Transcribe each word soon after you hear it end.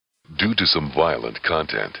Due to some violent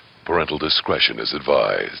content, parental discretion is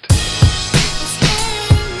advised.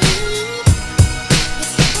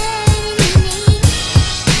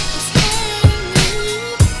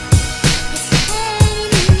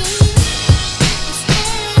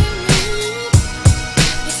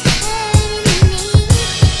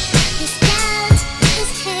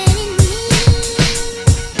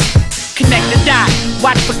 Connect the dot,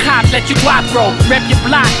 watch for cops, let your guap roll. Rep your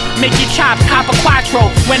block, make your chops, cop a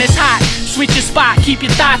quattro. When it's hot, switch your spot, keep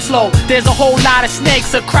your thoughts low. There's a whole lot of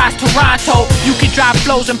snakes across Toronto. You can drop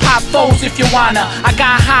flows and pop foes if you wanna. I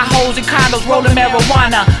got high hoes and condos rolling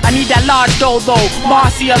marijuana. I need that large dough though,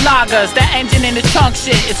 Marcia lagers. That engine in the trunk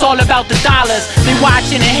shit, it's all about the dollars. They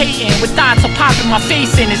watching and hating, with thoughts of popping my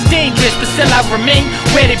face in. It's dangerous, but still I remain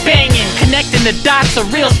where they banging. Connecting the dots, a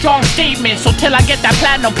real strong statement. So till I get that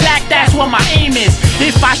platinum plaque, that's what my aim is.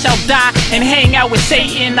 If I shall die and hang out with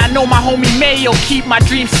Satan, I know my homie Mayo keep my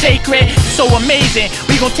dreams sacred. So amazing,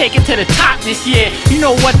 we gon' take it to the top this year. You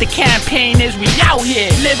know what the campaign is, we out here.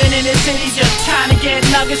 Living in the city, just trying to get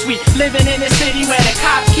nuggets. We living in the city where the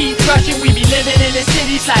cops keep rushing. We be living in the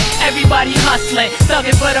cities like everybody hustling.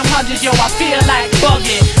 Thugging for them hundreds, yo, I feel like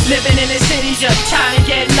bugging. Living in the city, just trying to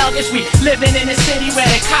get nuggets. We living in the city where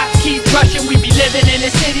the cops keep rushing. We be living in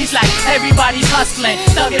the cities like everybody's hustling.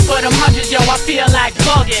 Thugging for them hundreds, yo, I feel like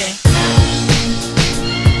bugging.